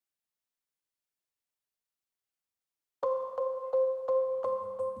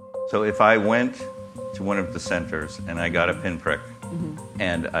So if I went to one of the centers and I got a pinprick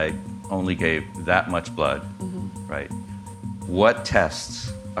and I only gave that much blood, right? What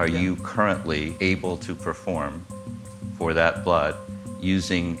tests are you currently able to perform for that blood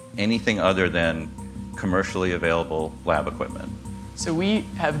using anything other than commercially available lab equipment? So we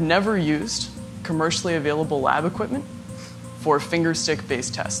have never used commercially available lab equipment for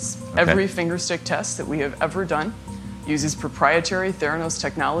fingerstick-based tests. Okay. Every fingerstick test that we have ever done uses proprietary Theranos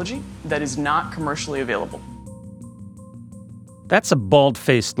technology that is not commercially available. That's a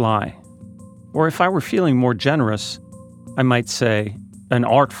bald-faced lie. Or if I were feeling more generous, I might say an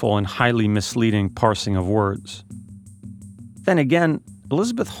artful and highly misleading parsing of words. Then again,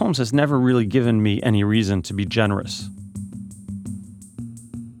 Elizabeth Holmes has never really given me any reason to be generous.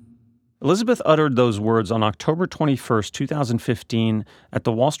 Elizabeth uttered those words on October 21, 2015, at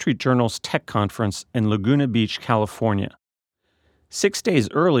the Wall Street Journal's tech conference in Laguna Beach, California. 6 days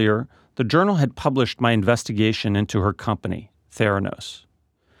earlier, the Journal had published my investigation into her company, Theranos.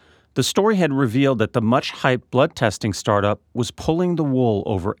 The story had revealed that the much-hyped blood testing startup was pulling the wool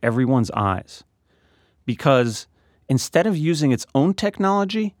over everyone's eyes. Because instead of using its own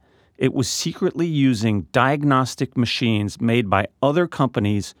technology, it was secretly using diagnostic machines made by other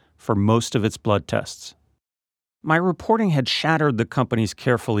companies for most of its blood tests. My reporting had shattered the company's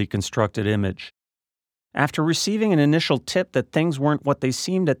carefully constructed image. After receiving an initial tip that things weren't what they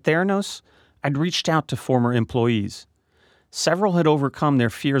seemed at Theranos, I'd reached out to former employees. Several had overcome their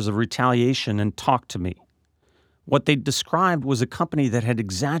fears of retaliation and talked to me. What they'd described was a company that had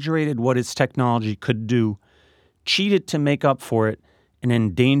exaggerated what its technology could do, cheated to make up for it, and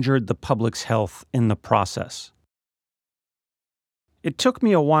endangered the public's health in the process. It took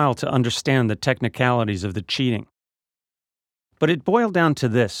me a while to understand the technicalities of the cheating. But it boiled down to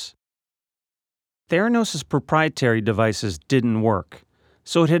this. Theranos' proprietary devices didn't work,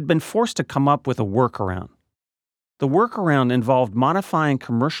 so it had been forced to come up with a workaround. The workaround involved modifying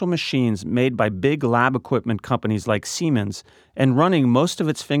commercial machines made by big lab equipment companies like Siemens and running most of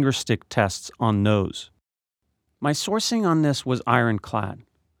its fingerstick tests on those. My sourcing on this was ironclad.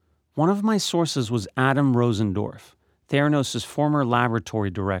 One of my sources was Adam Rosendorf, Theranos' former laboratory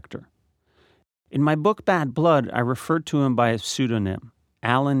director. In my book Bad Blood, I referred to him by a pseudonym,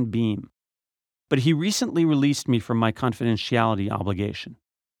 Alan Beam. But he recently released me from my confidentiality obligation.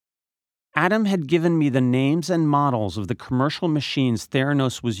 Adam had given me the names and models of the commercial machines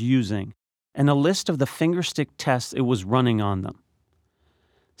Theranos was using and a list of the fingerstick tests it was running on them.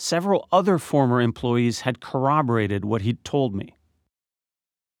 Several other former employees had corroborated what he'd told me.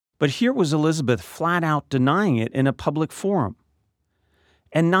 But here was Elizabeth flat out denying it in a public forum.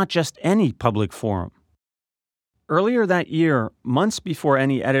 And not just any public forum. Earlier that year, months before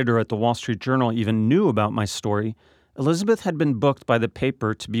any editor at the Wall Street Journal even knew about my story, Elizabeth had been booked by the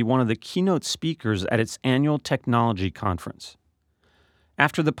paper to be one of the keynote speakers at its annual technology conference.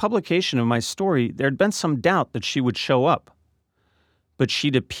 After the publication of my story, there had been some doubt that she would show up. But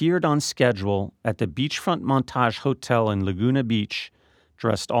she'd appeared on schedule at the Beachfront Montage Hotel in Laguna Beach,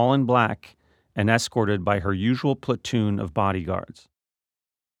 dressed all in black and escorted by her usual platoon of bodyguards.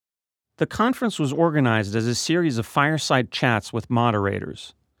 The conference was organized as a series of fireside chats with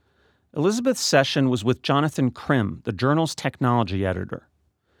moderators. Elizabeth's session was with Jonathan Krim, the Journal's technology editor.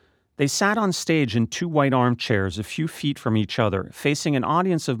 They sat on stage in 2 white armchairs a few feet from each other, facing an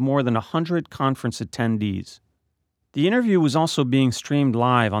audience of more than 100 conference attendees. The interview was also being streamed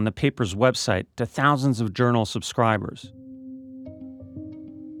live on the paper's website to thousands of Journal subscribers.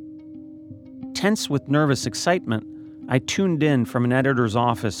 Tense with nervous excitement, I tuned in from an editor's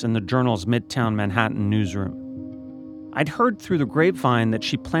office in the Journal's Midtown Manhattan newsroom. I'd heard through the grapevine that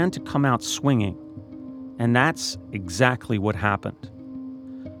she planned to come out swinging, and that's exactly what happened.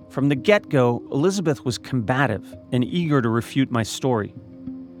 From the get-go, Elizabeth was combative and eager to refute my story.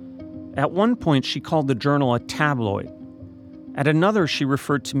 At one point, she called the Journal a tabloid. At another, she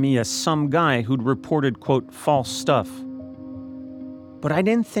referred to me as some guy who'd reported, quote, false stuff. But I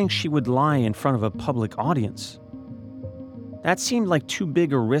didn't think she would lie in front of a public audience. That seemed like too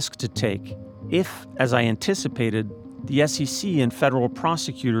big a risk to take if, as I anticipated, the SEC and federal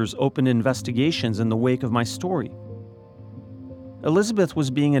prosecutors opened investigations in the wake of my story. Elizabeth was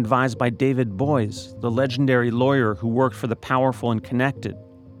being advised by David Boies, the legendary lawyer who worked for the powerful and connected.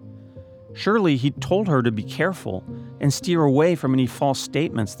 Surely he'd told her to be careful and steer away from any false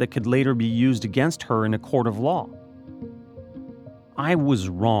statements that could later be used against her in a court of law. I was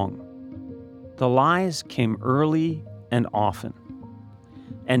wrong. The lies came early and often.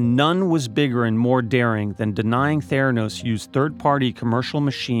 And none was bigger and more daring than denying Theranos used third-party commercial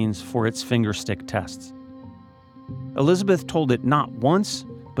machines for its fingerstick tests. Elizabeth told it not once,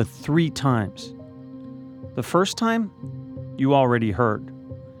 but 3 times. The first time, you already heard.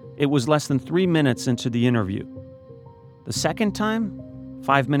 It was less than 3 minutes into the interview. The second time,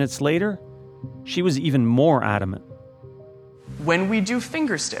 5 minutes later, she was even more adamant. When we do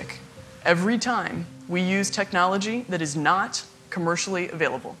fingerstick, every time we use technology that is not commercially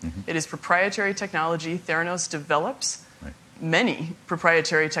available. It is proprietary technology. Theranos develops many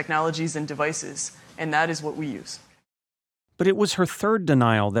proprietary technologies and devices, and that is what we use. But it was her third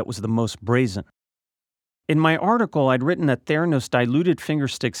denial that was the most brazen. In my article, I'd written that Theranos diluted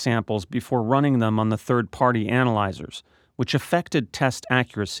fingerstick samples before running them on the third-party analyzers, which affected test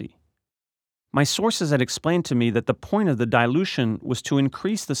accuracy. My sources had explained to me that the point of the dilution was to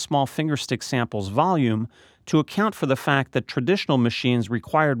increase the small fingerstick sample's volume to account for the fact that traditional machines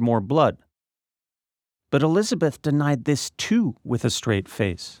required more blood. But Elizabeth denied this too with a straight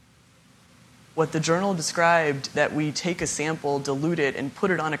face. What the journal described, that we take a sample, dilute it, and put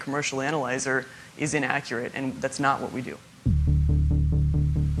it on a commercial analyzer, is inaccurate, and that's not what we do.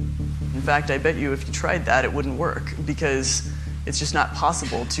 In fact, I bet you if you tried that, it wouldn't work, because it's just not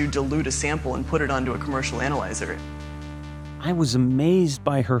possible to dilute a sample and put it onto a commercial analyzer. I was amazed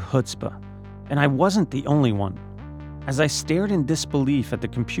by her chutzpah, and I wasn't the only one. As I stared in disbelief at the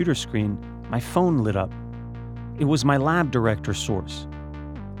computer screen, my phone lit up. It was my lab director's source.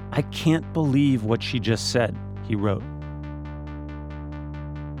 "I can't believe what she just said," he wrote.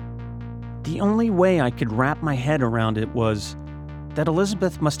 The only way I could wrap my head around it was that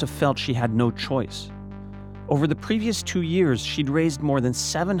Elizabeth must have felt she had no choice. Over the previous 2 years, she'd raised more than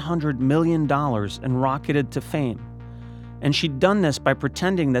 $700 million and rocketed to fame. And she'd done this by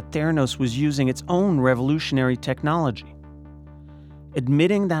pretending that Theranos was using its own revolutionary technology.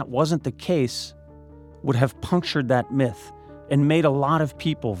 Admitting that wasn't the case would have punctured that myth and made a lot of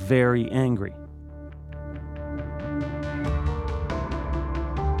people very angry.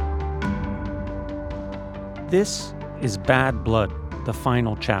 This is Bad Blood, the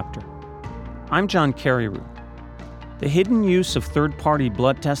final chapter. I'm John Carreyrou. The hidden use of third-party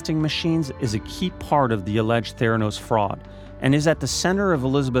blood testing machines is a key part of the alleged Theranos fraud and is at the center of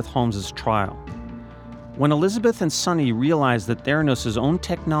Elizabeth Holmes's trial. When Elizabeth and Sonny realized that Theranos' own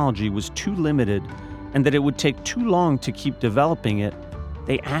technology was too limited and that it would take too long to keep developing it,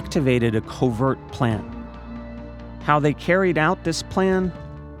 they activated a covert plan. How they carried out this plan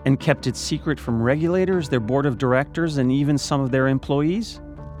and kept it secret from regulators, their board of directors, and even some of their employees?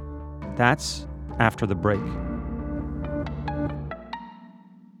 That's after the break.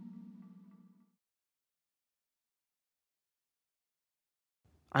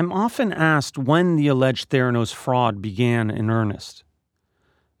 I'm often asked when the alleged Theranos fraud began in earnest.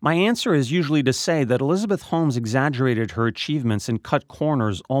 My answer is usually to say that Elizabeth Holmes exaggerated her achievements and cut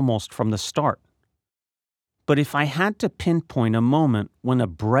corners almost from the start. But if I had to pinpoint a moment when a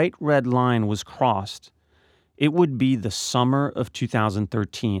bright red line was crossed, it would be the summer of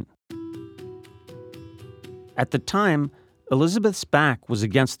 2013. At the time, Elizabeth's back was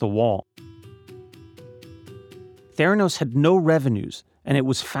against the wall. Theranos had no revenues, and it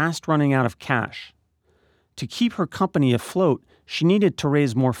was fast running out of cash. To keep her company afloat, she needed to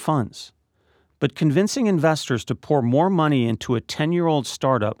raise more funds. But convincing investors to pour more money into a 10-year-old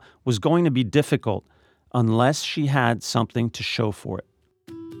startup was going to be difficult unless she had something to show for it.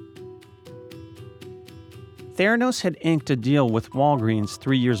 Theranos had inked a deal with Walgreens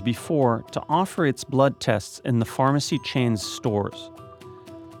 3 years before to offer its blood tests in the pharmacy chain's stores.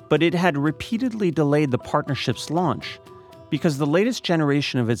 But it had repeatedly delayed the partnership's launch because the latest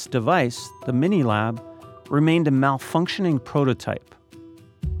generation of its device, the Minilab, remained a malfunctioning prototype.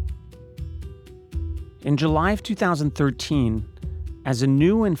 In July of 2013, as a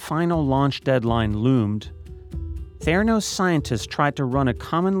new and final launch deadline loomed, Theranos scientists tried to run a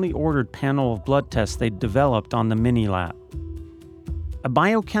commonly ordered panel of blood tests they'd developed on the Minilab. A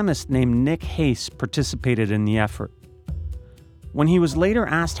biochemist named Nick Hayes participated in the effort. When he was later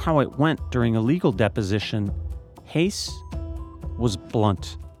asked how it went during a legal deposition, Hayes was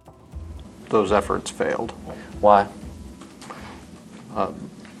blunt. Those efforts failed. Why?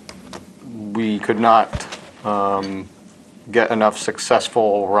 We could not get enough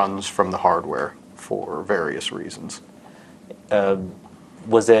successful runs from the hardware for various reasons.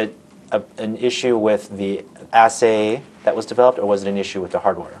 Was it an issue with the assay that was developed, or was it an issue with the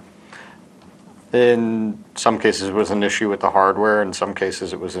hardware? In some cases, it was an issue with the hardware. In some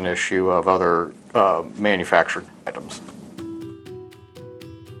cases, it was an issue of other manufactured items.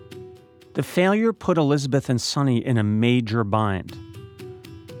 The failure put Elizabeth and Sonny in a major bind.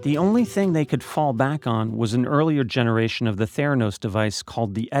 The only thing they could fall back on was an earlier generation of the Theranos device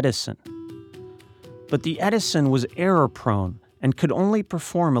called the Edison. But the Edison was error-prone and could only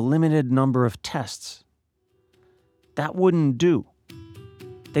perform a limited number of tests. That wouldn't do.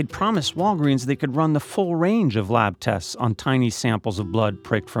 They'd promised Walgreens they could run the full range of lab tests on tiny samples of blood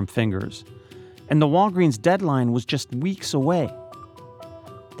pricked from fingers, and the Walgreens deadline was just weeks away.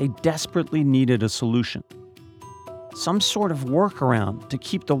 They desperately needed a solution. Some sort of workaround to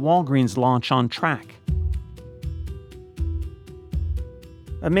keep the Walgreens launch on track.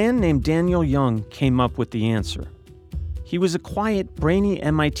 A man named Daniel Young came up with the answer. He was a quiet, brainy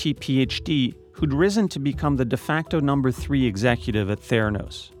MIT PhD who'd risen to become the de facto number 3 executive at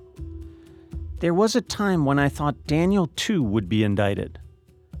Theranos. There was a time when I thought Daniel too would be indicted,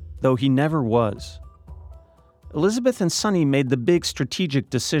 though he never was. Elizabeth and Sonny made the big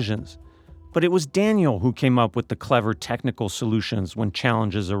strategic decisions, but it was Daniel who came up with the clever technical solutions when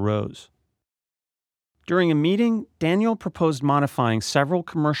challenges arose. During a meeting, Daniel proposed modifying several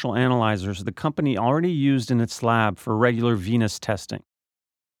commercial analyzers the company already used in its lab for regular venous testing.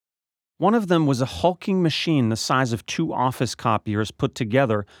 One of them was a hulking machine the size of 2 office copiers put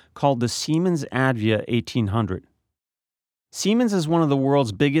together called the Siemens Advia 1800. Siemens is one of the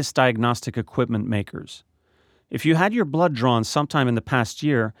world's biggest diagnostic equipment makers. If you had your blood drawn sometime in the past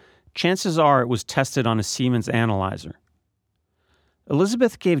year, chances are it was tested on a Siemens analyzer.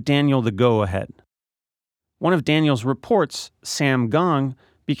 Elizabeth gave Daniel the go-ahead. One of Daniel's reports, Sam Gong,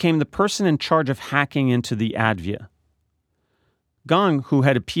 became the person in charge of hacking into the Advia. Gong, who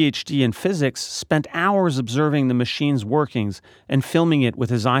had a PhD in physics, spent hours observing the machine's workings and filming it with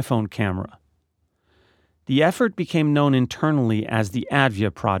his iPhone camera. The effort became known internally as the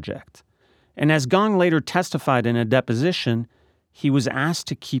Advia Project, and as Gong later testified in a deposition, he was asked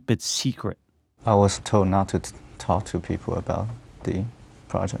to keep it secret. I was told not to talk to people about the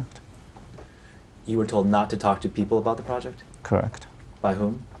project. You were told not to talk to people about the project? Correct. By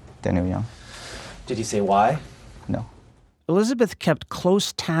whom? Daniel Young? Did he say why? No. Elizabeth kept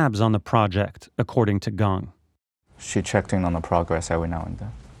close tabs on the project, according to Gong. She checked in on the progress every now and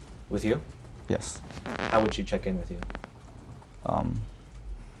then. With you? Yes. How would she check in with you?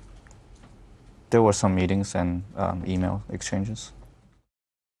 There were some meetings and email exchanges.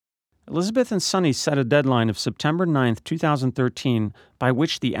 Elizabeth and Sonny set a deadline of September 9, 2013, by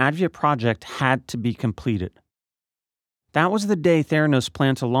which the Advia project had to be completed. That was the day Theranos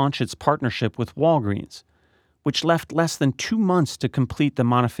planned to launch its partnership with Walgreens, which left less than 2 months to complete the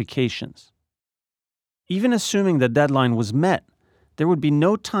modifications. Even assuming the deadline was met, there would be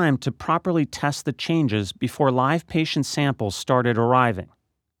no time to properly test the changes before live patient samples started arriving.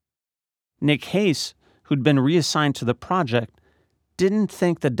 Nick Hayes, who'd been reassigned to the project, didn't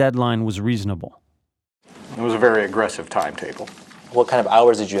think the deadline was reasonable. It was a very aggressive timetable. What kind of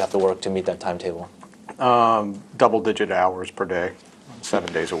hours did you have to work to meet that timetable? Double-digit hours per day,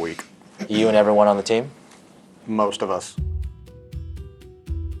 7 days a week. You and everyone on the team? Most of us.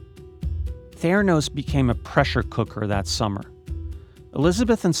 Theranos became a pressure cooker that summer.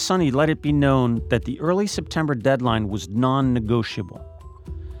 Elizabeth and Sonny let it be known that the early September deadline was non-negotiable.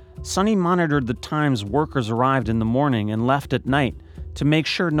 Sonny monitored the times workers arrived in the morning and left at night to make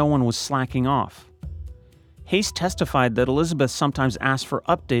sure no one was slacking off. Hayes testified that Elizabeth sometimes asked for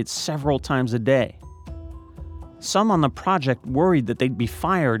updates several times a day. Some on the project worried that they'd be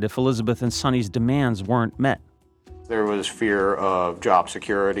fired if Elizabeth and Sonny's demands weren't met. There was fear of job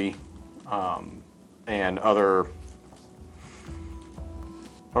security and other,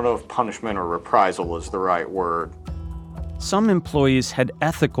 I don't know if punishment or reprisal is the right word. Some employees had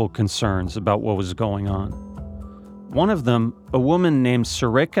ethical concerns about what was going on. One of them, a woman named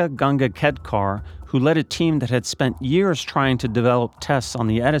Sarika Gangakedkar, who led a team that had spent years trying to develop tests on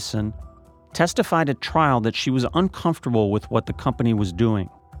the Edison, testified at trial that she was uncomfortable with what the company was doing.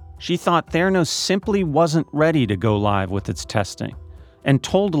 She thought Theranos simply wasn't ready to go live with its testing, and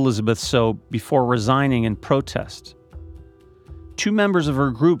told Elizabeth so before resigning in protest. 2 members of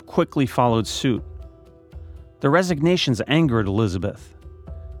her group quickly followed suit. The resignations angered Elizabeth.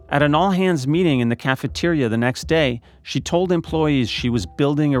 At an all-hands meeting in the cafeteria the next day, she told employees she was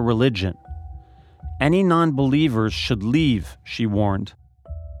building a religion. Any non-believers should leave, she warned.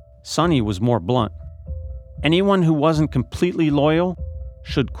 Sonny was more blunt. Anyone who wasn't completely loyal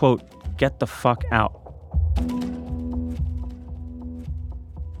should, quote, get the fuck out.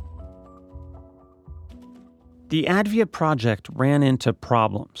 The Advia project ran into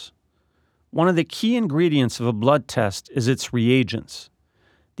problems. One of the key ingredients of a blood test is its reagents.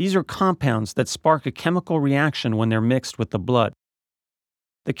 These are compounds that spark a chemical reaction when they're mixed with the blood.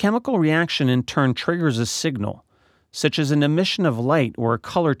 The chemical reaction in turn triggers a signal, such as an emission of light or a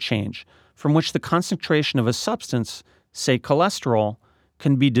color change, from which the concentration of a substance, say cholesterol,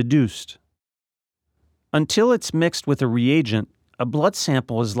 can be deduced. Until it's mixed with a reagent, a blood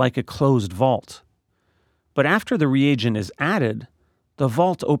sample is like a closed vault. But after the reagent is added, the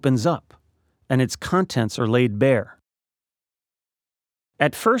vault opens up, and its contents are laid bare.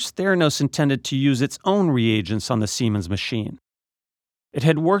 At first, Theranos intended to use its own reagents on the Siemens machine. It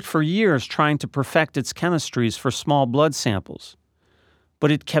had worked for years trying to perfect its chemistries for small blood samples,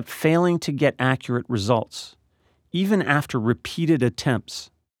 but it kept failing to get accurate results, even after repeated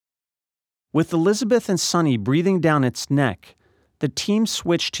attempts. With Elizabeth and Sonny breathing down its neck, the team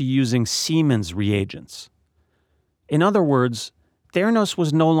switched to using Siemens reagents. In other words, Theranos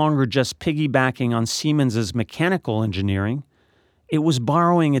was no longer just piggybacking on Siemens's mechanical engineering, it was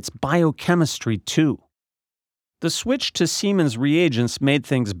borrowing its biochemistry too. The switch to Siemens reagents made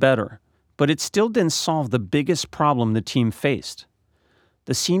things better, but it still didn't solve the biggest problem the team faced.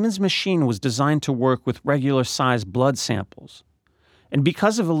 The Siemens machine was designed to work with regular-sized blood samples. And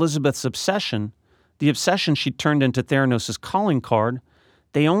because of Elizabeth's obsession, the obsession she turned into Theranos' calling card,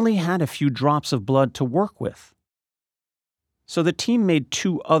 they only had a few drops of blood to work with. So the team made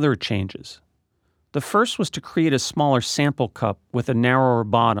two other changes. The first was to create a smaller sample cup with a narrower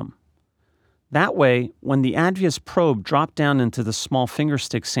bottom. That way, when the Advia's probe dropped down into the small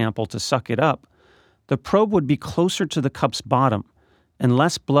fingerstick sample to suck it up, the probe would be closer to the cup's bottom, and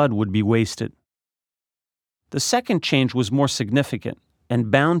less blood would be wasted. The second change was more significant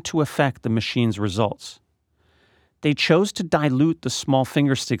and bound to affect the machine's results. They chose to dilute the small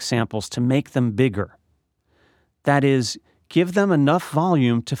fingerstick samples to make them bigger. That is, give them enough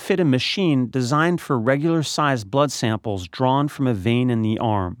volume to fit a machine designed for regular-sized blood samples drawn from a vein in the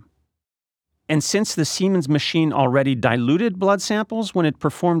arm. And since the Siemens machine already diluted blood samples when it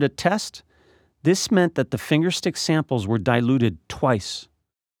performed a test, this meant that the fingerstick samples were diluted twice.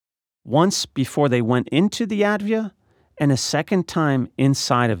 Once before they went into the Advia, and a second time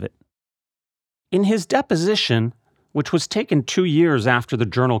inside of it. In his deposition, which was taken 2 years after the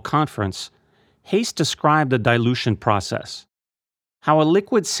journal conference, Hayes described the dilution process. How a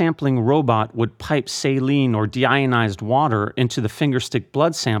liquid sampling robot would pipe saline or deionized water into the fingerstick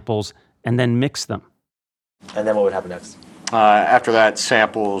blood samples and then mix them. And then what would happen next? After that,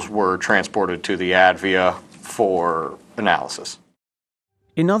 samples were transported to the Advia for analysis.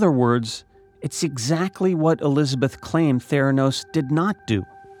 In other words, it's exactly what Elizabeth claimed Theranos did not do.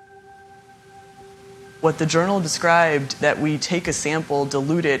 What the journal described, that we take a sample,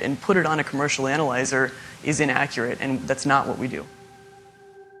 dilute it, and put it on a commercial analyzer, is inaccurate, and that's not what we do.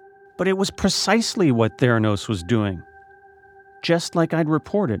 But it was precisely what Theranos was doing, just like I'd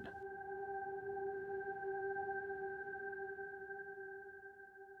reported.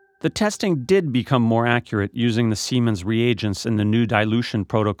 The testing did become more accurate using the Siemens reagents in the new dilution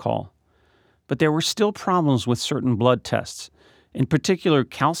protocol. But there were still problems with certain blood tests, in particular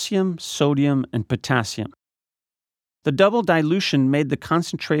calcium, sodium, and potassium. The double dilution made the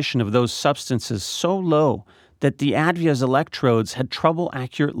concentration of those substances so low that the Advia's electrodes had trouble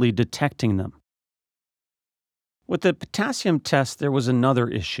accurately detecting them. With the potassium test, there was another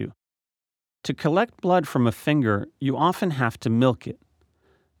issue. To collect blood from a finger, you often have to milk it.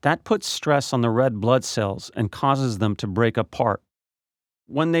 That puts stress on the red blood cells and causes them to break apart.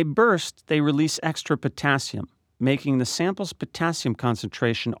 When they burst, they release extra potassium, making the sample's potassium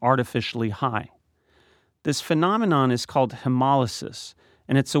concentration artificially high. This phenomenon is called hemolysis,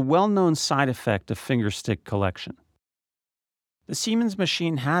 and it's a well-known side effect of fingerstick collection. The Siemens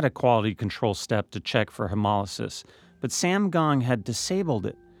machine had a quality control step to check for hemolysis, but Sam Gong had disabled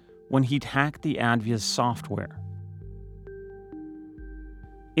it when he'd hacked the Advia's software.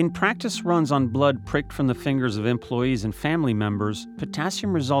 In practice runs on blood pricked from the fingers of employees and family members,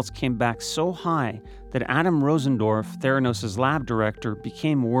 potassium results came back so high that Adam Rosendorf, Theranos' lab director,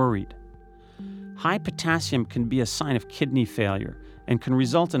 became worried. High potassium can be a sign of kidney failure and can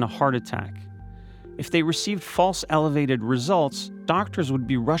result in a heart attack. If they received false elevated results, doctors would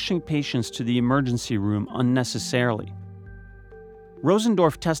be rushing patients to the emergency room unnecessarily.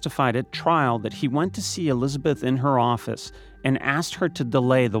 Rosendorf testified at trial that he went to see Elizabeth in her office and asked her to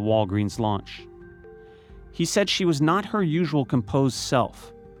delay the Walgreens launch. He said she was not her usual composed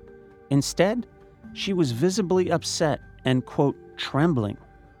self. Instead, she was visibly upset and, quote, trembling.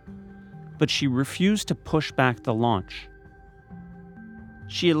 But she refused to push back the launch.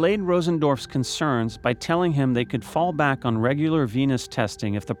 She allayed Rosendorf's concerns by telling him they could fall back on regular venous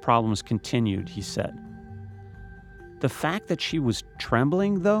testing if the problems continued, he said. The fact that she was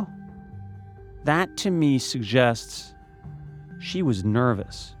trembling, though, that to me suggests she was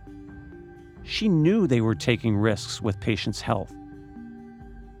nervous. She knew they were taking risks with patients' health.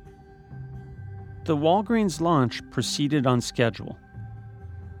 The Walgreens launch proceeded on schedule.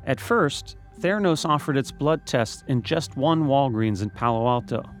 At first, Theranos offered its blood tests in just one Walgreens in Palo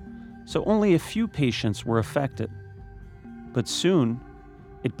Alto, so only a few patients were affected. But soon,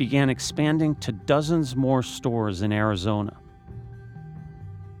 it began expanding to dozens more stores in Arizona.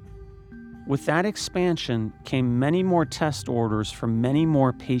 With that expansion came many more test orders from many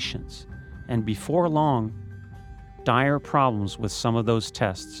more patients, and before long, dire problems with some of those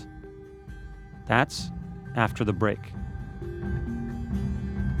tests. That's after the break.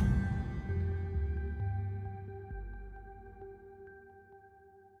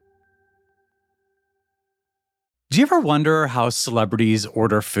 Do you ever wonder how celebrities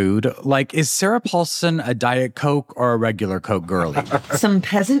order food? Like, is Sarah Paulson a Diet Coke or a regular Coke girlie? Some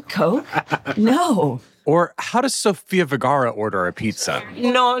peasant Coke? No. Or how does Sofia Vergara order a pizza?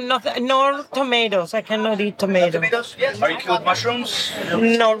 No tomatoes. I cannot eat tomatoes. Yes. Are you cool with mushrooms?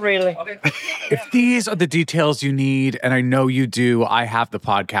 Not really. If these are the details you need, and I know you do, I have the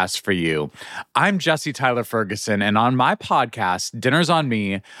podcast for you. I'm Jesse Tyler Ferguson, and on my podcast, Dinners on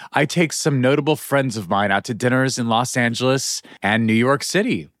Me, I take some notable friends of mine out to dinners in Los Angeles and New York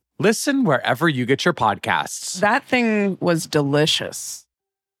City. Listen wherever you get your podcasts. That thing was delicious.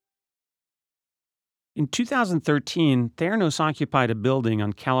 In 2013, Theranos occupied a building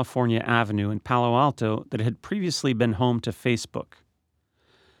on California Avenue in Palo Alto that had previously been home to Facebook.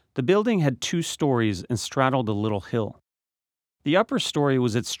 The building had 2 stories and straddled a little hill. The upper story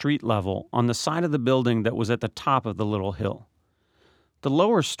was at street level on the side of the building that was at the top of the little hill. The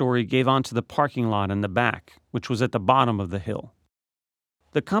lower story gave onto the parking lot in the back, which was at the bottom of the hill.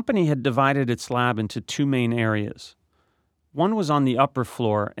 The company had divided its lab into 2 main areas. One was on the upper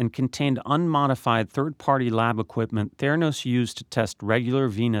floor and contained unmodified third-party lab equipment Theranos used to test regular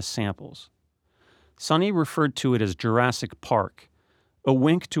venous samples. Sonny referred to it as Jurassic Park, a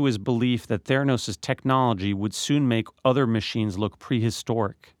wink to his belief that Theranos' technology would soon make other machines look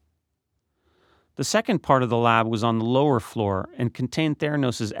prehistoric. The second part of the lab was on the lower floor and contained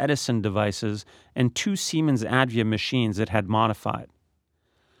Theranos' Edison devices and 2 Siemens Advia machines it had modified.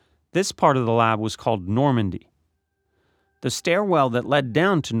 This part of the lab was called Normandy. The stairwell that led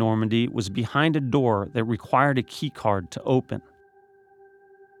down to Normandy was behind a door that required a keycard to open.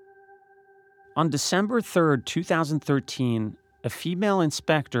 On December 3, 2013, a female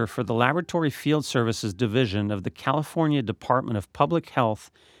inspector for the Laboratory Field Services Division of the California Department of Public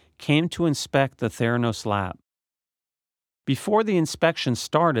Health came to inspect the Theranos lab. Before the inspection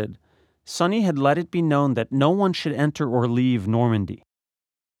started, Sonny had let it be known that no one should enter or leave Normandy.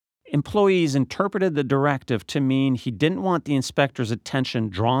 Employees interpreted the directive to mean he didn't want the inspector's attention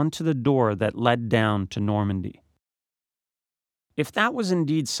drawn to the door that led down to Normandy. If that was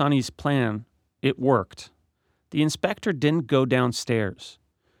indeed Sonny's plan, it worked. The inspector didn't go downstairs.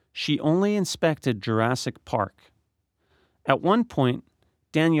 She only inspected Jurassic Park. At one point,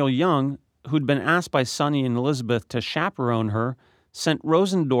 Daniel Young, who'd been asked by Sonny and Elizabeth to chaperone her, sent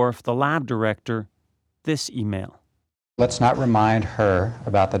Rosendorf, the lab director, this email. Let's not remind her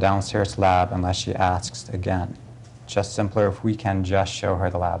about the downstairs lab unless she asks again. Just simpler if we can just show her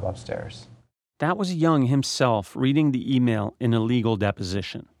the lab upstairs. That was Young himself reading the email in a legal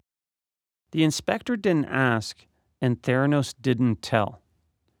deposition. The inspector didn't ask, and Theranos didn't tell.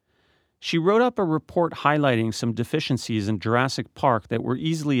 She wrote up a report highlighting some deficiencies in Jurassic Park that were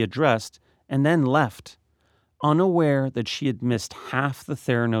easily addressed, and then left, unaware that she had missed half the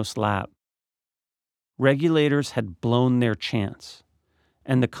Theranos lab. Regulators had blown their chance,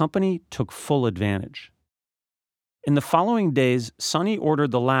 and the company took full advantage. In the following days, Sonny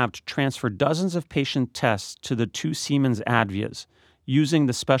ordered the lab to transfer dozens of patient tests to the 2 Siemens Advias using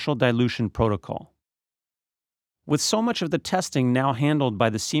the special dilution protocol. With so much of the testing now handled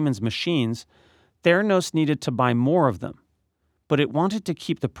by the Siemens machines, Theranos needed to buy more of them, but it wanted to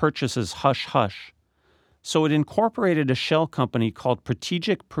keep the purchases hush-hush. So it incorporated a shell company called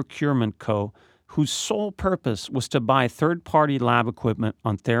Strategic Procurement Co., whose sole purpose was to buy third-party lab equipment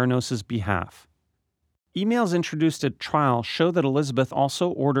on Theranos' behalf. Emails introduced at trial show that Elizabeth also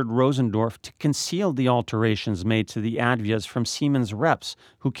ordered Rosendorf to conceal the alterations made to the Advias from Siemens reps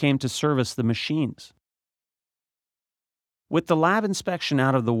who came to service the machines. With the lab inspection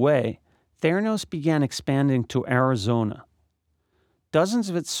out of the way, Theranos began expanding to Arizona. Dozens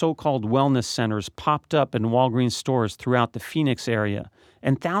of its so-called wellness centers popped up in Walgreens stores throughout the Phoenix area,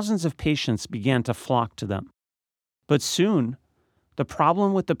 and thousands of patients began to flock to them. But soon, the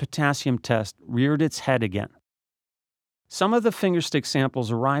problem with the potassium test reared its head again. Some of the fingerstick samples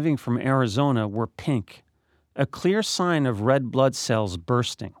arriving from Arizona were pink, a clear sign of red blood cells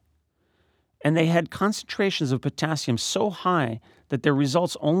bursting. And they had concentrations of potassium so high that their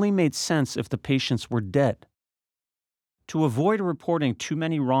results only made sense if the patients were dead. To avoid reporting too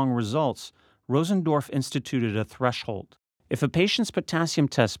many wrong results, Rosendorf instituted a threshold. If a patient's potassium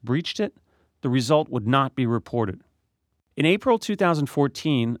test breached it, the result would not be reported. In April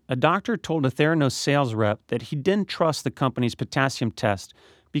 2014, a doctor told a Theranos sales rep that he didn't trust the company's potassium test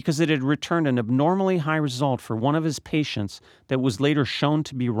because it had returned an abnormally high result for one of his patients that was later shown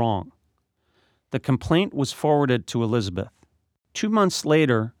to be wrong. The complaint was forwarded to Elizabeth. 2 months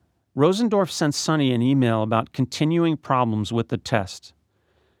later, Rosendorf sent Sonny an email about continuing problems with the test.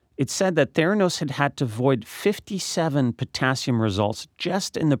 It said that Theranos had had to void 57 potassium results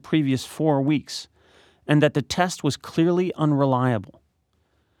just in the previous 4 weeks, and that the test was clearly unreliable.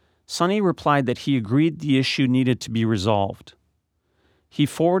 Sonny replied that he agreed the issue needed to be resolved. He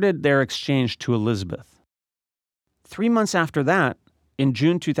forwarded their exchange to Elizabeth. 3 months after that, in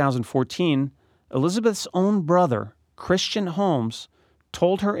June 2014, Elizabeth's own brother, Christian Holmes,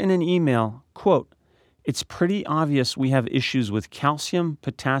 told her in an email, quote, "It's pretty obvious we have issues with calcium,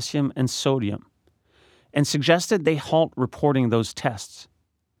 potassium, and sodium," and suggested they halt reporting those tests.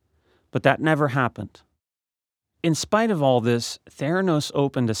 But that never happened. In spite of all this, Theranos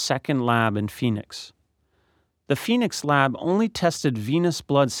opened a second lab in Phoenix. The Phoenix lab only tested venous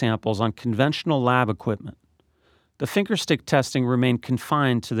blood samples on conventional lab equipment. The fingerstick testing remained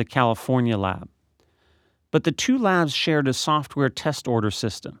confined to the California lab. But the two labs shared a software test order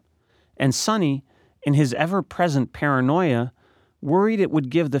system, and Sonny, in his ever-present paranoia, worried it would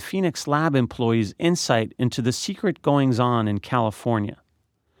give the Phoenix lab employees insight into the secret goings-on in California.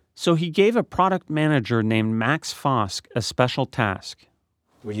 So he gave a product manager named Max Fosk a special task.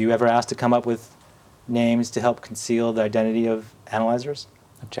 Were you ever asked to come up with names to help conceal the identity of analyzers?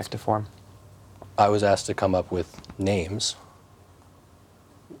 Object to form. I was asked to come up with names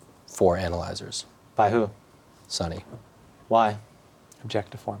for analyzers. By who? Sonny. Why?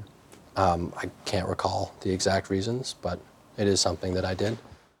 Object to form. I can't recall the exact reasons, but it is something that I did.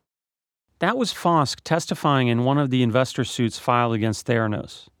 That was Fosk testifying in one of the investor suits filed against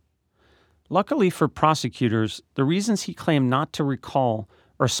Theranos. Luckily for prosecutors, the reasons he claimed not to recall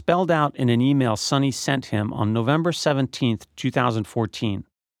are spelled out in an email Sonny sent him on November 17, 2014.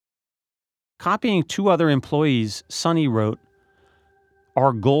 Copying 2 other employees, Sonny wrote,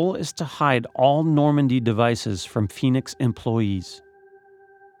 "Our goal is to hide all Normandy devices from Phoenix employees."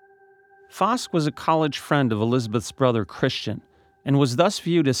 Fosk was a college friend of Elizabeth's brother Christian, and was thus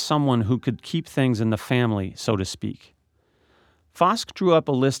viewed as someone who could keep things in the family, so to speak. Fosk drew up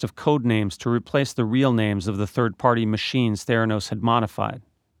a list of code names to replace the real names of the third-party machines Theranos had modified.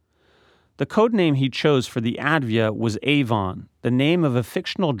 The code name he chose for the Advia was Avon, the name of a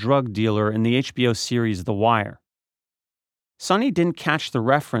fictional drug dealer in the HBO series The Wire. Sonny didn't catch the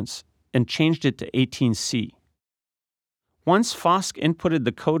reference and changed it to 18C. Once Fosk inputted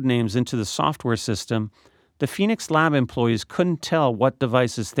the code names into the software system, the Phoenix lab employees couldn't tell what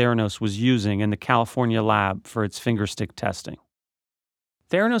devices Theranos was using in the California lab for its fingerstick testing.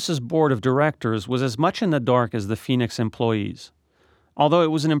 Theranos' board of directors was as much in the dark as the Phoenix employees. Although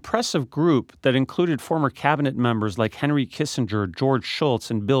it was an impressive group that included former cabinet members like Henry Kissinger, George Shultz,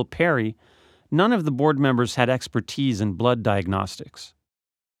 and Bill Perry, none of the board members had expertise in blood diagnostics.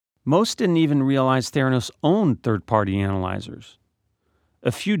 Most didn't even realize Theranos owned third-party analyzers.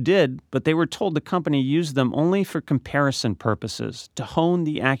 A few did, but they were told the company used them only for comparison purposes, to hone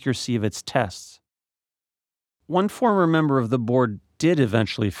the accuracy of its tests. One former member of the board did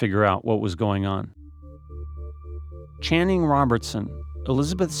eventually figure out what was going on. Channing Robertson,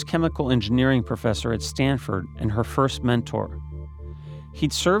 Elizabeth's chemical engineering professor at Stanford and her first mentor.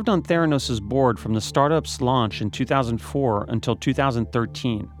 He'd served on Theranos' board from the startup's launch in 2004 until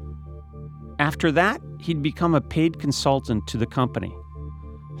 2013. After that, he'd become a paid consultant to the company.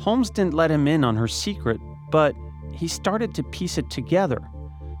 Holmes didn't let him in on her secret, but he started to piece it together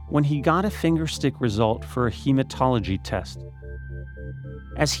when he got a fingerstick result for a hematology test.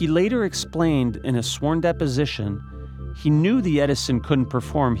 As he later explained in a sworn deposition, he knew the Edison couldn't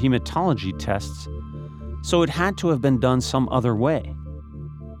perform hematology tests, so it had to have been done some other way.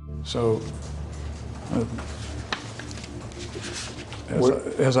 So,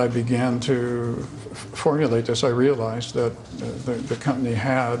 as I began to formulate this, I realized that the company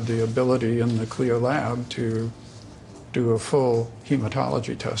had the ability in the CLIA lab to do a full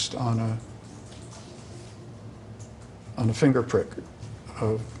hematology test on a finger prick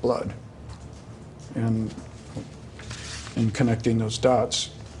of blood. And in connecting those dots,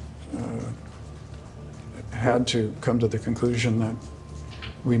 had to come to the conclusion that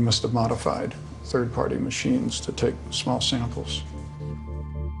we must have modified third-party machines to take small samples.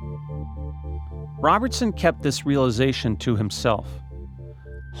 Robertson kept this realization to himself.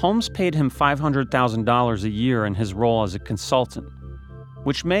 Holmes paid him $500,000 a year in his role as a consultant.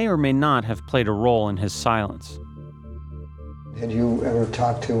 which may or may not have played a role in his silence. Had you ever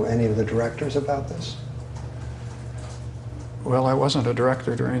talked to any of the directors about this? Well, I wasn't a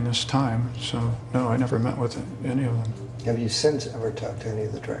director during this time, so no, I never met with any of them. Have you since ever talked to any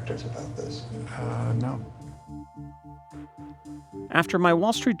of the directors about this? No. After my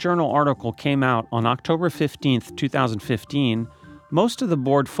Wall Street Journal article came out on October 15th, 2015, most of the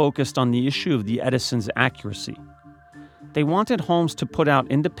board focused on the issue of the Edison's accuracy. They wanted Holmes to put out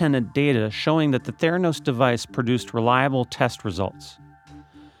independent data showing that the Theranos device produced reliable test results.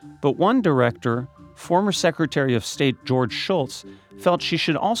 But one director, former Secretary of State George Shultz, felt she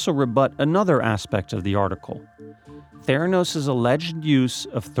should also rebut another aspect of the article: Theranos' alleged use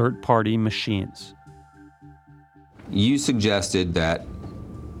of third-party machines. You suggested that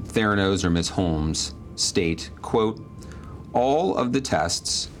Theranos or Ms. Holmes state, quote, all of the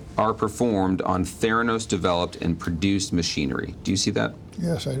tests are performed on Theranos-developed and produced machinery. Do you see that?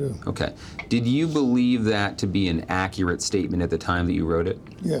 Yes, I do. Okay. Did you believe that to be an accurate statement at the time that you wrote it?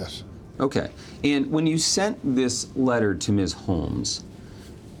 Yes. Okay. And when you sent this letter to Ms. Holmes,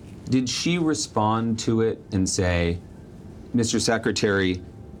 did she respond to it and say, Mr. Secretary,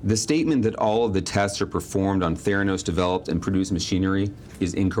 the statement that all of the tests are performed on Theranos-developed and produced machinery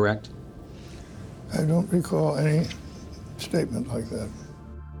is incorrect? I don't recall any statement like that.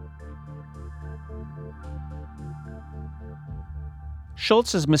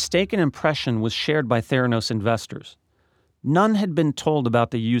 Schultz's mistaken impression was shared by Theranos investors. None had been told about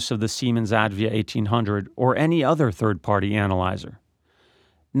the use of the Siemens Advia 1800 or any other third-party analyzer.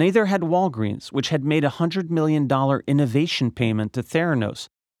 Neither had Walgreens, which had made a $100 million innovation payment to Theranos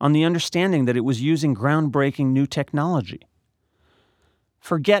on the understanding that it was using groundbreaking new technology.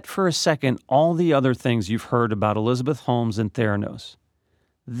 Forget for a second all the other things you've heard about Elizabeth Holmes and Theranos.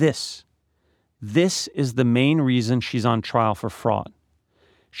 This is the main reason she's on trial for fraud.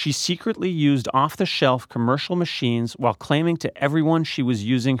 She secretly used off-the-shelf commercial machines while claiming to everyone she was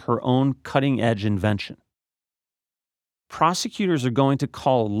using her own cutting-edge invention. Prosecutors are going to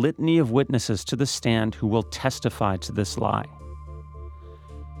call a litany of witnesses to the stand who will testify to this lie.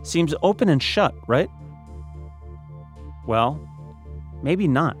 Seems open and shut, right? Well, maybe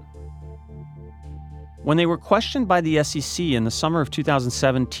not. When they were questioned by the SEC in the summer of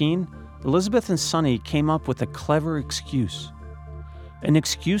 2017, Elizabeth and Sonny came up with a clever excuse. An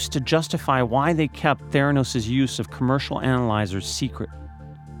excuse to justify why they kept Theranos' use of commercial analyzers secret.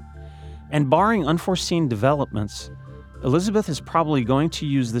 And barring unforeseen developments, Elizabeth is probably going to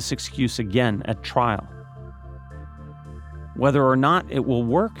use this excuse again at trial. Whether or not it will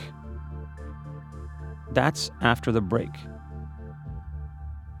work, that's after the break.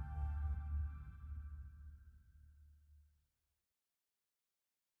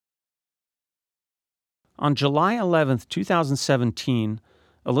 On July 11, 2017,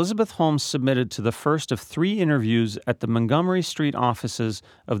 Elizabeth Holmes submitted to the first of 3 interviews at the Montgomery Street offices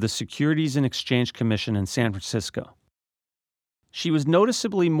of the Securities and Exchange Commission in San Francisco. She was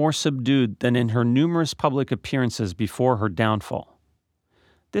noticeably more subdued than in her numerous public appearances before her downfall.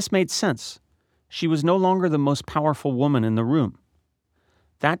 This made sense. She was no longer the most powerful woman in the room.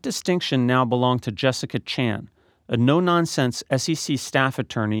 That distinction now belonged to Jessica Chan, a no-nonsense SEC staff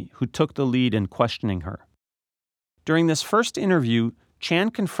attorney who took the lead in questioning her. During this first interview,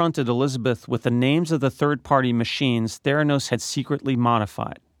 Chan confronted Elizabeth with the names of the third-party machines Theranos had secretly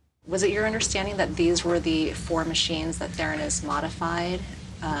modified. Was it your understanding that these were the 4 machines that Theranos modified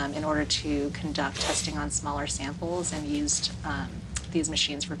in order to conduct testing on smaller samples and used these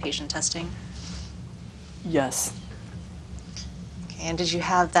machines for patient testing? Yes. Okay, and did you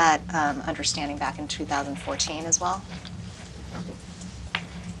have that understanding back in 2014 as well?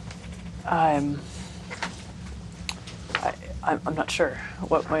 I'm not sure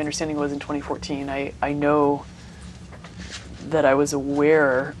what my understanding was in 2014. I know that I was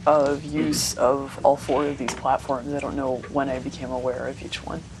aware of use of all 4 of these platforms. I don't know when I became aware of each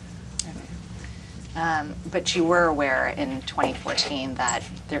one. But you were aware in 2014 that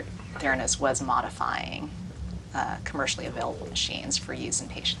Theranos was modifying commercially available machines for use in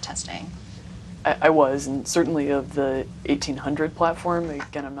patient testing. I was, and certainly of the 1800 platform.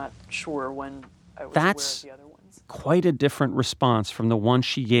 Again, I'm not sure when I was aware of the other ones. Quite a different response from the one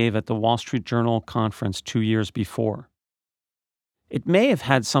she gave at the Wall Street Journal conference 2 years before. It may have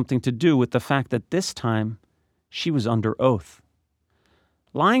had something to do with the fact that this time she was under oath.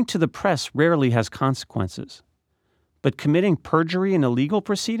 Lying to the press rarely has consequences, but committing perjury in a legal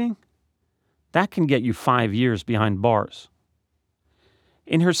proceeding? That can get you 5 years behind bars.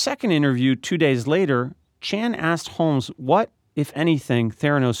 In her second interview 2 days later, Chan asked Holmes what, if anything,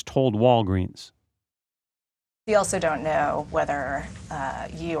 Theranos told Walgreens. We also don't know whether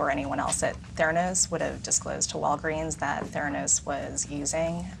you or anyone else at Theranos would have disclosed to Walgreens that Theranos was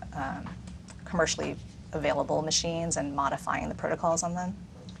using commercially available machines and modifying the protocols on them.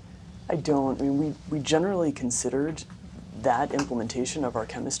 I don't. I mean, we generally considered that implementation of our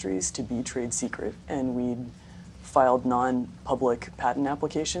chemistries to be trade secret, and we filed non-public patent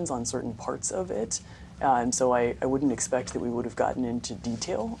applications on certain parts of it. So I wouldn't expect that we would have gotten into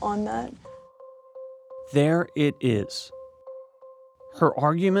detail on that. There it is. Her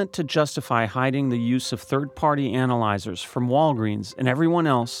argument to justify hiding the use of third-party analyzers from Walgreens and everyone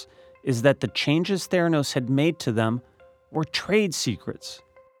else is that the changes Theranos had made to them were trade secrets.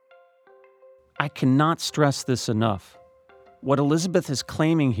 I cannot stress this enough. What Elizabeth is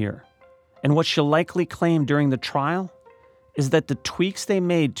claiming here, and what she'll likely claim during the trial, is that the tweaks they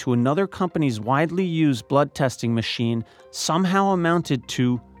made to another company's widely used blood testing machine somehow amounted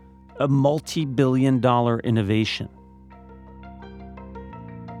to a multi-billion-dollar innovation.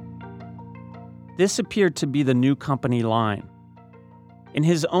 This appeared to be the new company line. In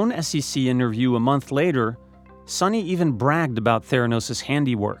his own SEC interview a month later, Sonny even bragged about Theranos'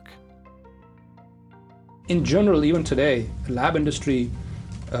 handiwork. In general, even today, the lab industry,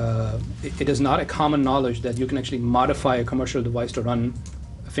 it is not a common knowledge that you can actually modify a commercial device to run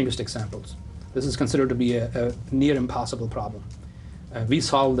fingerstick samples. This is considered to be a near impossible problem. We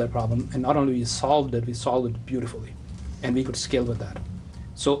solved that problem, and not only we solved it beautifully, and we could scale with that.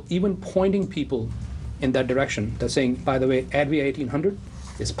 So even pointing people in that direction, they're saying, by the way, ADVIA 1800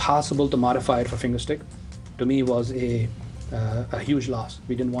 is possible to modify it for fingerstick, to me was a huge loss.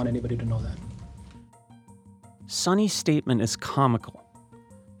 We didn't want anybody to know that. Sonny's statement is comical.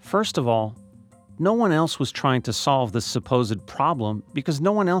 First of all, no one else was trying to solve this supposed problem because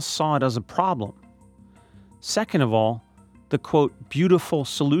no one else saw it as a problem. Second of all, the quote, beautiful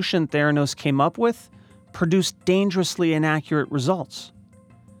solution Theranos came up with produced dangerously inaccurate results.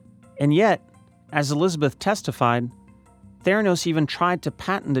 And yet, as Elizabeth testified, Theranos even tried to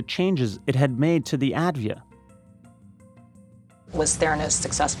patent the changes it had made to the ADVIA. Was Theranos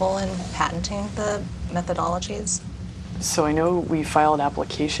successful in patenting the methodologies? So I know we filed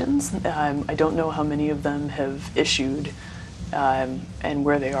applications. I don't know how many of them have issued and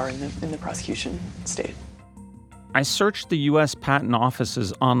where they are in the prosecution state. I searched the U.S. Patent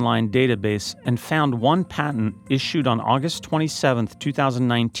Office's online database and found one patent issued on August 27,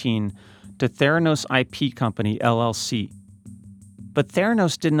 2019 to Theranos IP Company, LLC. But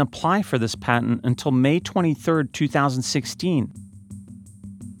Theranos didn't apply for this patent until May 23, 2016.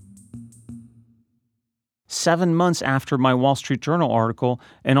 7 months after my Wall Street Journal article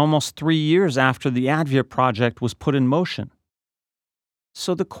and almost 3 years after the ADVIA project was put in motion.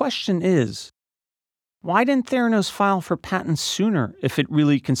 So the question is, why didn't Theranos file for patents sooner if it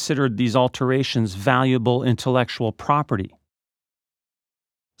really considered these alterations valuable intellectual property?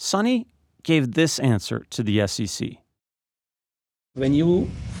 Sonny gave this answer to the SEC. When you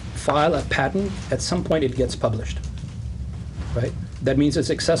file a patent, at some point it gets published, right? That means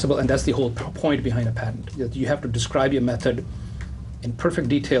it's accessible, and that's the whole point behind a patent. You have to describe your method in perfect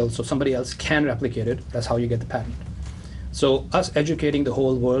detail so somebody else can replicate it. That's how you get the patent. So us educating the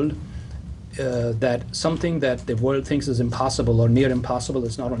whole world that something that the world thinks is impossible or near impossible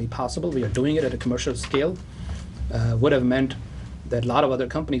is not only possible, we are doing it at a commercial scale, would have meant that a lot of other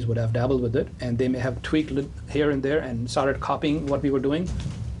companies would have dabbled with it, and they may have tweaked it here and there and started copying what we were doing.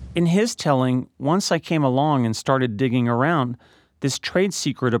 In his telling, once I came along and started digging around, this trade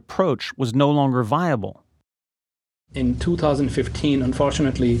secret approach was no longer viable. In 2015,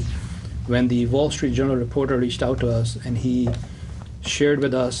 unfortunately, when the Wall Street Journal reporter reached out to us and he shared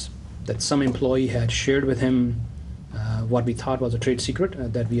with us that some employee had shared with him what we thought was a trade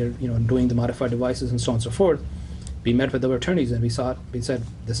secret, that we are doing the modified devices and so on and so forth, we met with our attorneys and we said,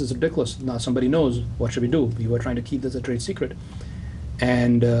 this is ridiculous. Now somebody knows, what should we do? We were trying to keep this a trade secret.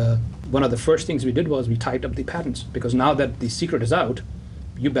 And one of the first things we did was we typed up the patents, because now that the secret is out,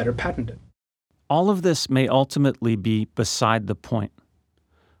 you better patent it. All of this may ultimately be beside the point.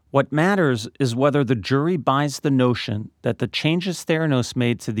 What matters is whether the jury buys the notion that the changes Theranos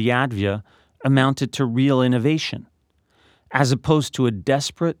made to the ADVIA amounted to real innovation, as opposed to a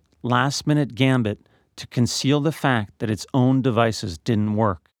desperate, last-minute gambit to conceal the fact that its own devices didn't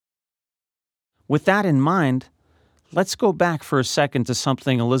work. With that in mind, let's go back for a second to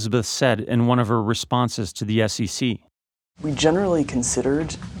something Elizabeth said in one of her responses to the SEC. We generally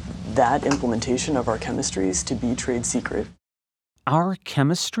considered that implementation of our chemistries to be trade secret. Our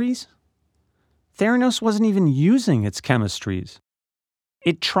chemistries? Theranos wasn't even using its chemistries.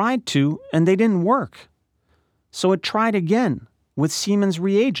 It tried to, and they didn't work. So it tried again with Siemens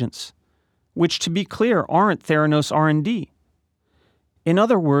reagents. which, to be clear, aren't Theranos R&D. In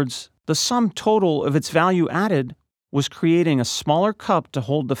other words, the sum total of its value added was creating a smaller cup to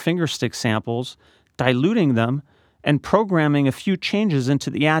hold the fingerstick samples, diluting them, and programming a few changes into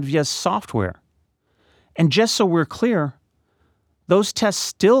the Advia software. And just so we're clear, those tests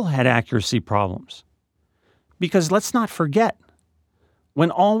still had accuracy problems. Because let's not forget,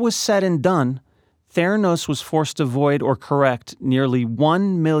 when all was said and done, Theranos was forced to void or correct nearly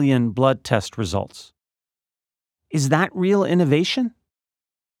 1 million blood test results. Is that real innovation?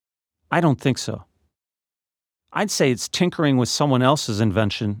 I don't think so. I'd say it's tinkering with someone else's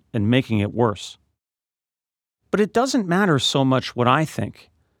invention and making it worse. But it doesn't matter so much what I think,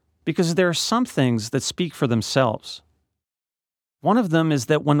 because there are some things that speak for themselves. One of them is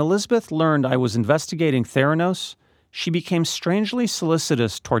that when Elizabeth learned I was investigating Theranos, she became strangely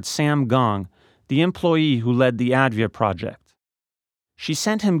solicitous toward Sam Gong, the employee who led the Advia project. She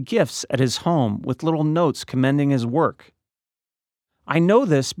sent him gifts at his home with little notes commending his work. I know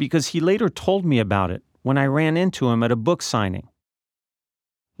this because he later told me about it when I ran into him at a book signing.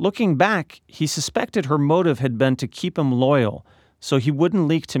 Looking back, he suspected her motive had been to keep him loyal so he wouldn't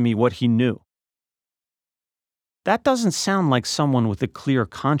leak to me what he knew. That doesn't sound like someone with a clear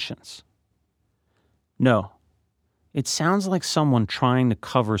conscience. No, it sounds like someone trying to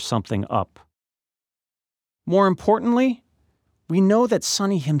cover something up. More importantly, we know that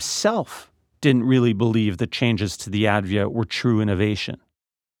Sonny himself didn't really believe the changes to the Advia were true innovation.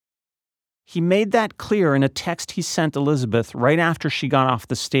 He made that clear in a text he sent Elizabeth right after she got off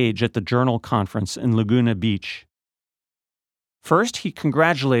the stage at the Journal Conference in Laguna Beach. First, he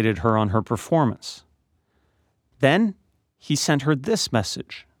congratulated her on her performance. Then, he sent her this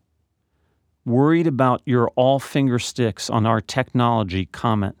message. Worried about your all finger sticks on our technology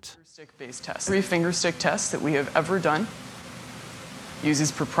comment. Fingerstick-based test. Every fingerstick test that we have ever done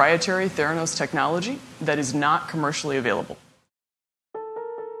uses proprietary Theranos technology that is not commercially available.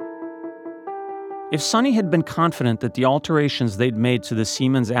 If Sonny had been confident that the alterations they'd made to the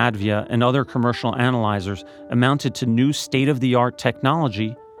Siemens Advia and other commercial analyzers amounted to new state-of-the-art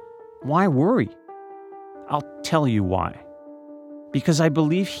technology, why worry? I'll tell you why. Because I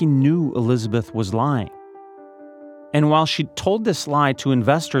believe he knew Elizabeth was lying. And while she'd told this lie to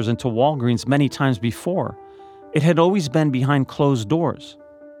investors and to Walgreens many times before, it had always been behind closed doors.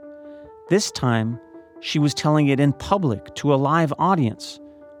 This time, she was telling it in public to a live audience,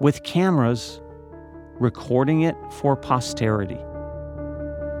 with cameras, recording it for posterity.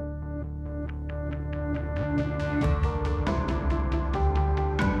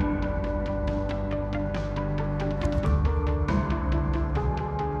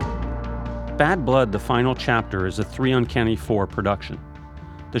 Bad Blood, the Final Chapter is a 3 Uncanny 4 production.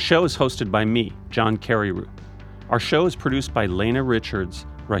 The show is hosted by me, John Carreyrou. Our show is produced by Lena Richards,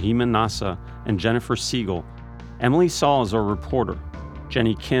 Rahima Nassa, and Jennifer Siegel. Emily Saul is our reporter.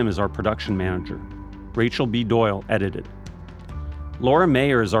 Jenny Kim is our production manager. Rachel B. Doyle edited. Laura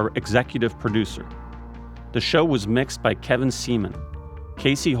Mayer is our executive producer. The show was mixed by Kevin Seaman.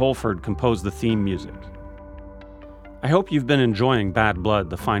 Casey Holford composed the theme music. I hope you've been enjoying Bad Blood,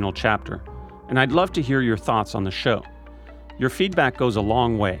 the Final Chapter, and I'd love to hear your thoughts on the show. Your feedback goes a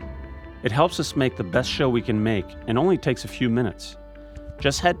long way. It helps us make the best show we can make and only takes a few minutes.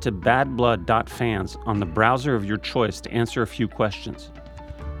 Just head to badblood.fans on the browser of your choice to answer a few questions.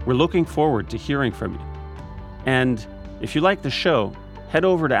 We're looking forward to hearing from you. And if you like the show, head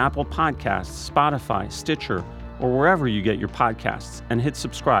over to Apple Podcasts, Spotify, Stitcher, or wherever you get your podcasts and hit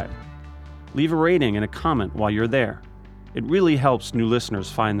subscribe. Leave a rating and a comment while you're there. It really helps new listeners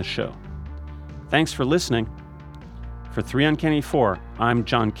find the show. Thanks for listening. For 3 Uncanny 4, I'm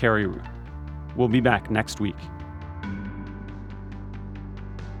John Carreyrou. We'll be back next week.